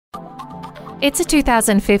It's a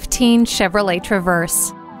 2015 Chevrolet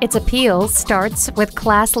Traverse. Its appeal starts with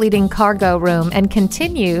class-leading cargo room and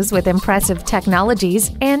continues with impressive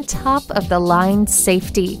technologies and top-of-the-line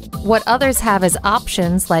safety. What others have as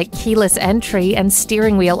options like keyless entry and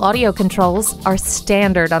steering wheel audio controls are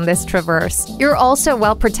standard on this Traverse. You're also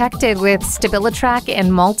well protected with StabiliTrak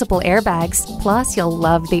and multiple airbags. Plus, you'll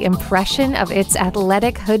love the impression of its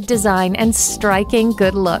athletic hood design and striking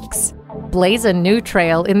good looks. Blaze a new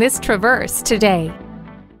trail in this Traverse today.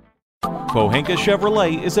 Pohanka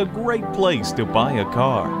Chevrolet is a great place to buy a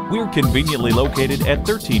car. We're conveniently located at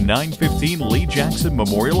 13915 Lee Jackson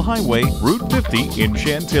Memorial Highway, Route 50 in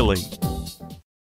Chantilly.